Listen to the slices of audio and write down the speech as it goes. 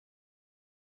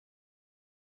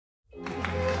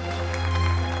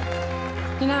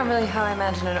You're not really how I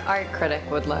imagine an art critic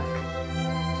would look.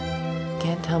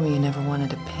 Can't tell me you never wanted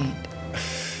to paint.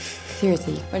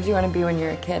 Seriously, what did you want to be when you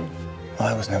were a kid?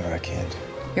 I was never a kid.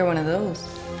 You're one of those.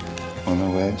 On the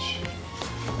wedge?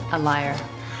 A liar.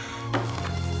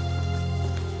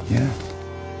 Yeah.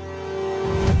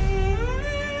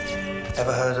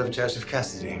 Ever heard of Joseph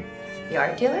Cassidy? The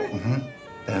art dealer?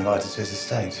 Mm-hmm. Been invited to his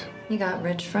estate. You got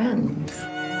rich friends.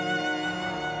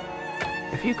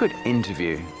 If you could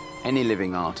interview any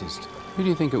living artist, who do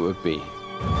you think it would be?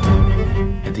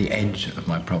 At the edge of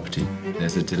my property,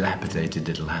 there's a dilapidated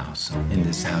little house. In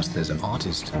this house, there's an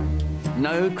artist.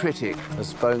 No critic has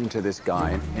spoken to this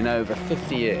guy in over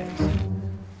 50 years.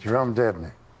 Jerome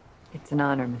Debney. It's an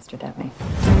honor, Mr. Debney.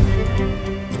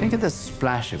 Think of the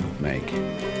splash it would make.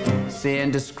 See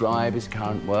and describe his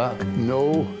current work.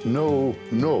 No, no,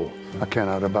 no. I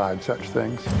cannot abide such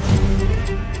things.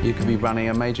 You could be running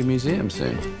a major museum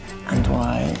soon. And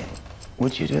why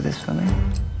would you do this for me?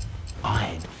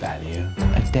 I'd value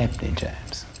a Debney,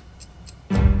 James.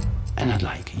 And I'd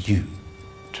like you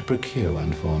to procure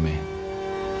one for me.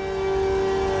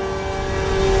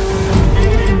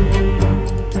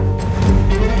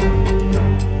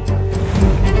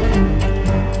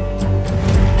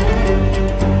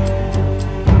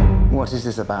 What is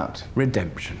this about?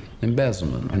 Redemption,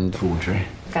 embezzlement, and forgery.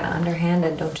 Kind of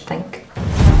underhanded, don't you think?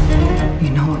 You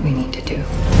know what we need to do.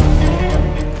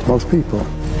 Most people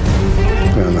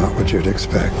are not what you'd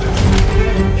expect.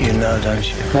 You know, don't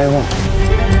you? I won't.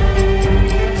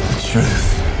 The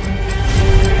truth.